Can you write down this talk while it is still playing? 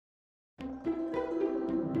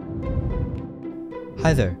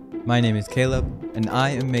Hi there, my name is Caleb, and I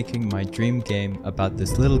am making my dream game about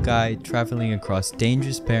this little guy traveling across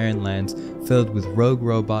dangerous barren lands filled with rogue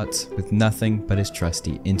robots with nothing but his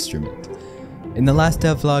trusty instrument. In the last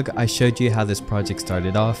devlog, I showed you how this project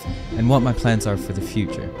started off and what my plans are for the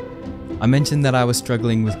future. I mentioned that I was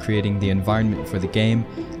struggling with creating the environment for the game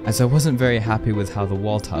as I wasn't very happy with how the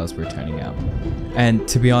wall tiles were turning out, and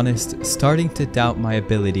to be honest, starting to doubt my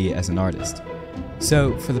ability as an artist.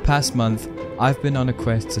 So for the past month, I've been on a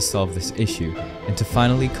quest to solve this issue and to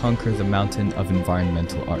finally conquer the mountain of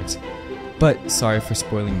environmental art. But sorry for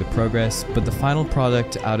spoiling the progress, but the final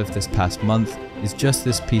product out of this past month is just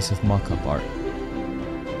this piece of mock-up art.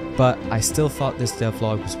 But I still thought this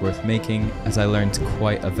devlog was worth making as I learned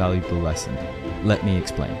quite a valuable lesson. Let me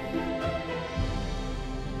explain.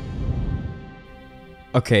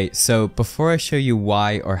 Okay, so before I show you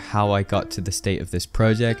why or how I got to the state of this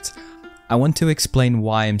project, I want to explain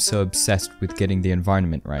why I'm so obsessed with getting the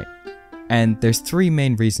environment right. And there's three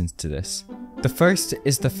main reasons to this. The first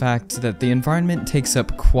is the fact that the environment takes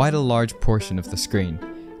up quite a large portion of the screen.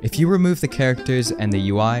 If you remove the characters and the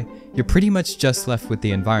UI, you're pretty much just left with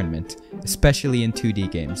the environment, especially in 2D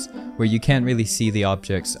games, where you can't really see the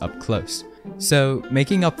objects up close. So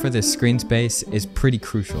making up for this screen space is pretty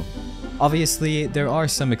crucial. Obviously, there are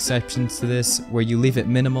some exceptions to this where you leave it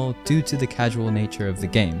minimal due to the casual nature of the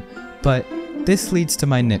game, but this leads to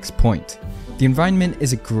my next point. The environment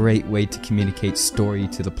is a great way to communicate story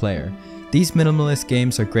to the player. These minimalist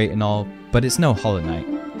games are great and all, but it's no Hollow Knight.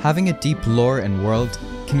 Having a deep lore and world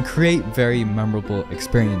can create very memorable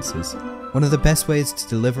experiences. One of the best ways to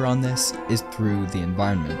deliver on this is through the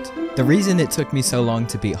environment. The reason it took me so long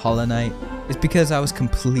to beat Hollow Knight is because I was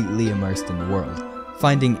completely immersed in the world,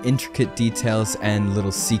 finding intricate details and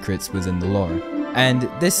little secrets within the lore. And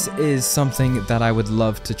this is something that I would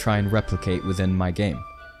love to try and replicate within my game.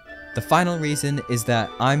 The final reason is that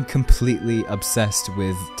I'm completely obsessed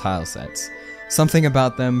with tile sets. Something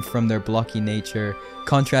about them, from their blocky nature,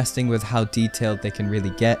 contrasting with how detailed they can really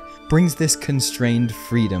get, brings this constrained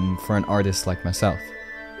freedom for an artist like myself.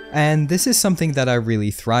 And this is something that I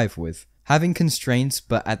really thrive with. Having constraints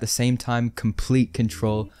but at the same time complete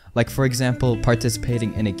control, like for example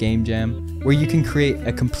participating in a game jam, where you can create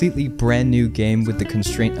a completely brand new game with the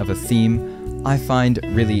constraint of a theme, I find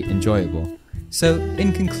really enjoyable. So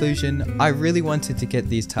in conclusion, I really wanted to get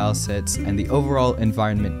these tile sets and the overall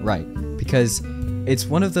environment right, because it's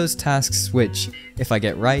one of those tasks which, if I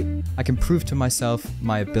get right, I can prove to myself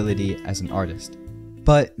my ability as an artist.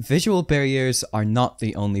 But visual barriers are not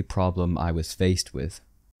the only problem I was faced with.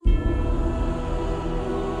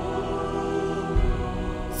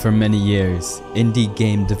 For many years, indie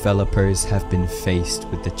game developers have been faced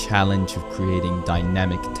with the challenge of creating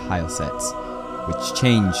dynamic tile sets, which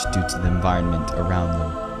change due to the environment around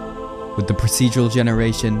them. With the procedural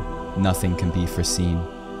generation, nothing can be foreseen.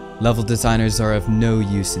 Level designers are of no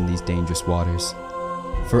use in these dangerous waters.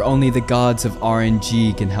 For only the gods of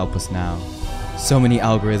RNG can help us now. So many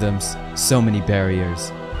algorithms, so many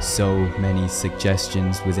barriers, so many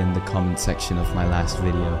suggestions within the comment section of my last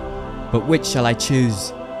video. But which shall I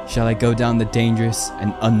choose? Shall I go down the dangerous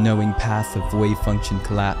and unknowing path of wave function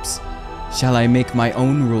collapse? Shall I make my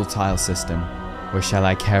own rule tile system? Or shall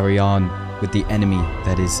I carry on with the enemy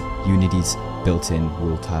that is Unity's built-in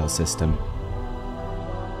rule tile system?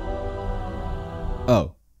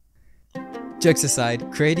 Oh. Jokes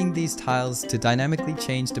aside, creating these tiles to dynamically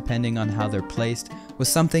change depending on how they're placed was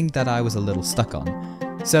something that I was a little stuck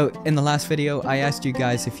on. So in the last video, I asked you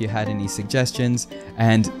guys if you had any suggestions,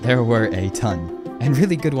 and there were a ton. And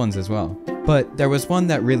really good ones as well. But there was one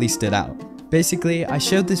that really stood out. Basically, I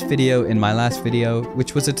showed this video in my last video,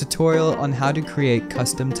 which was a tutorial on how to create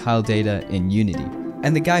custom tile data in Unity.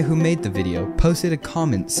 And the guy who made the video posted a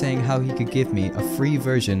comment saying how he could give me a free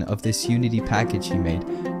version of this Unity package he made,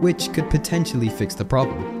 which could potentially fix the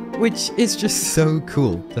problem. Which is just so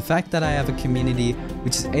cool. The fact that I have a community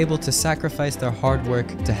which is able to sacrifice their hard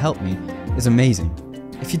work to help me is amazing.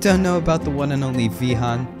 If you don't know about the one and only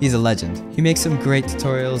Vihan, he's a legend. He makes some great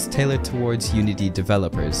tutorials tailored towards Unity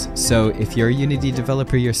developers, so if you're a Unity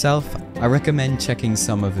developer yourself, I recommend checking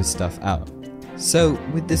some of his stuff out. So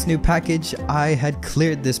with this new package, I had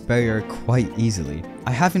cleared this barrier quite easily.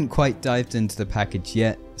 I haven't quite dived into the package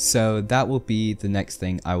yet, so that will be the next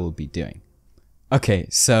thing I will be doing. Okay,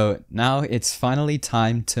 so now it's finally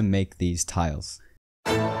time to make these tiles.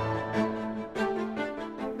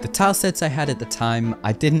 The tile sets I had at the time,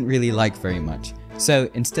 I didn't really like very much, so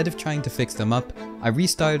instead of trying to fix them up, I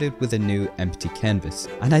restarted with a new empty canvas.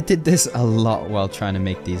 And I did this a lot while trying to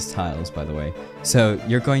make these tiles, by the way. So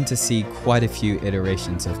you're going to see quite a few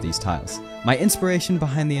iterations of these tiles. My inspiration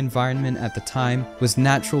behind the environment at the time was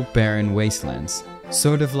natural barren wastelands,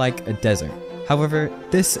 sort of like a desert. However,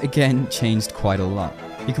 this again changed quite a lot.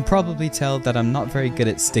 You can probably tell that I'm not very good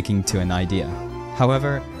at sticking to an idea.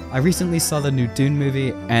 However, I recently saw the new Dune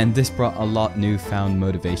movie, and this brought a lot newfound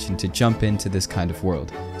motivation to jump into this kind of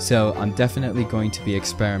world, so I'm definitely going to be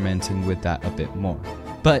experimenting with that a bit more.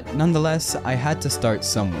 But nonetheless, I had to start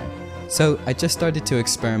somewhere. So I just started to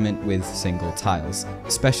experiment with single tiles,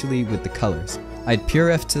 especially with the colors. I'd pure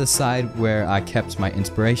F to the side where I kept my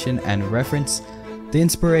inspiration and reference. The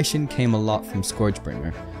inspiration came a lot from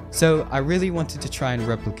Scourgebringer, so I really wanted to try and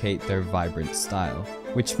replicate their vibrant style,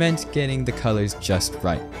 which meant getting the colors just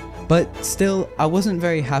right. But still, I wasn't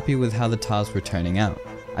very happy with how the tiles were turning out.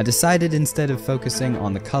 I decided instead of focusing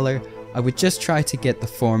on the color, I would just try to get the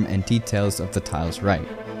form and details of the tiles right.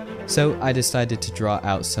 So I decided to draw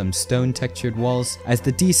out some stone textured walls, as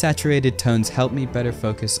the desaturated tones helped me better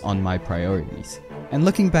focus on my priorities. And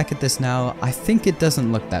looking back at this now, I think it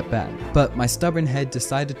doesn't look that bad, but my stubborn head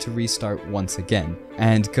decided to restart once again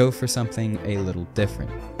and go for something a little different.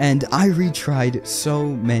 And I retried so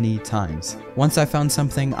many times. Once I found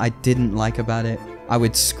something I didn't like about it, I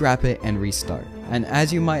would scrap it and restart. And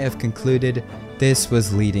as you might have concluded, this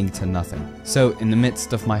was leading to nothing. So in the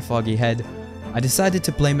midst of my foggy head, I decided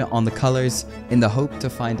to blame it on the colors in the hope to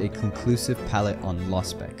find a conclusive palette on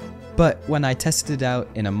Lostbeck. But when I tested it out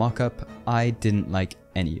in a mock-up, I didn't like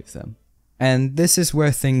any of them. And this is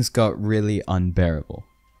where things got really unbearable.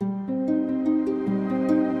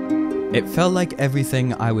 It felt like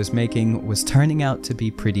everything I was making was turning out to be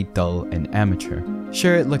pretty dull and amateur.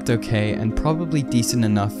 Sure, it looked okay and probably decent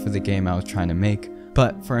enough for the game I was trying to make,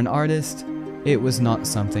 but for an artist, it was not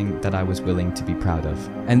something that I was willing to be proud of.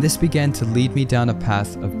 And this began to lead me down a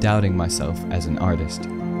path of doubting myself as an artist.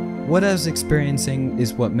 What I was experiencing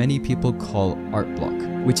is what many people call art block,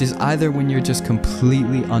 which is either when you're just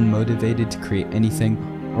completely unmotivated to create anything,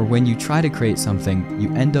 or when you try to create something,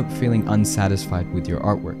 you end up feeling unsatisfied with your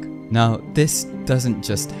artwork. Now, this doesn't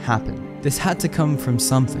just happen. This had to come from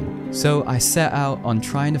something. So I set out on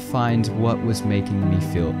trying to find what was making me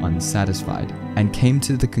feel unsatisfied, and came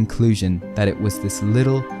to the conclusion that it was this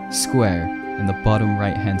little square in the bottom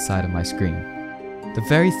right hand side of my screen. The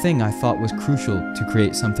very thing I thought was crucial to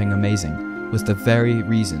create something amazing was the very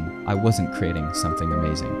reason I wasn't creating something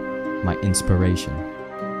amazing: my inspiration.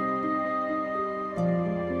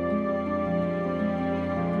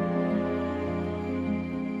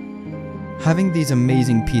 Having these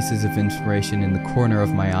amazing pieces of inspiration in the corner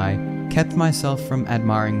of my eye kept myself from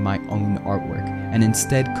admiring my own artwork, and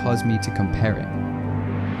instead caused me to compare it.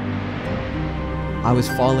 I was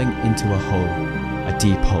falling into a hole, a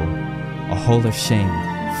deep hole. A hole of shame,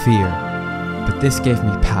 fear, but this gave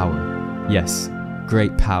me power. Yes,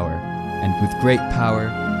 great power. And with great power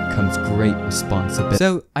comes great responsibility.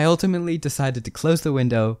 So I ultimately decided to close the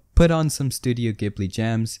window, put on some Studio Ghibli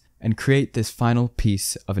jams, and create this final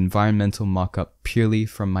piece of environmental mock-up purely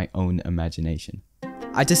from my own imagination.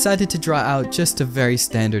 I decided to draw out just a very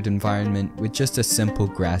standard environment with just a simple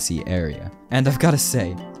grassy area. And I've gotta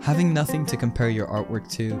say, having nothing to compare your artwork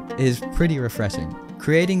to is pretty refreshing.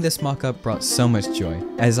 Creating this mock-up brought so much joy,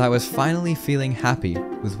 as I was finally feeling happy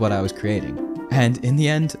with what I was creating. And in the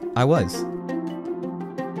end, I was.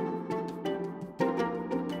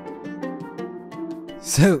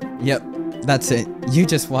 So, yep, that's it. You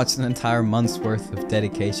just watched an entire month's worth of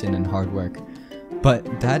dedication and hard work.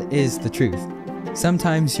 But that is the truth.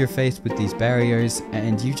 Sometimes you're faced with these barriers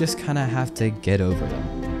and you just kinda have to get over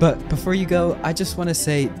them. But before you go, I just want to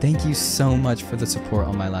say thank you so much for the support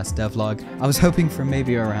on my last devlog. I was hoping for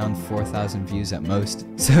maybe around 4,000 views at most,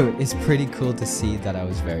 so it's pretty cool to see that I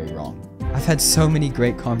was very wrong. I've had so many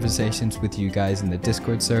great conversations with you guys in the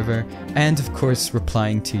Discord server, and of course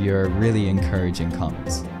replying to your really encouraging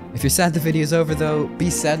comments. If you're sad the video's over though, be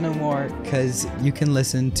sad no more, cause you can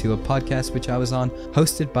listen to a podcast which I was on,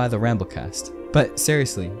 hosted by the Ramblecast. But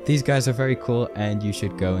seriously, these guys are very cool and you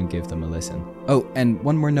should go and give them a listen. Oh, and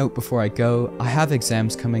one more note before I go, I have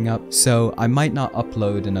exams coming up, so I might not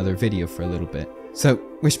upload another video for a little bit. So,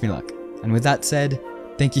 wish me luck. And with that said,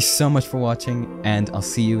 thank you so much for watching, and I'll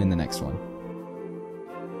see you in the next one.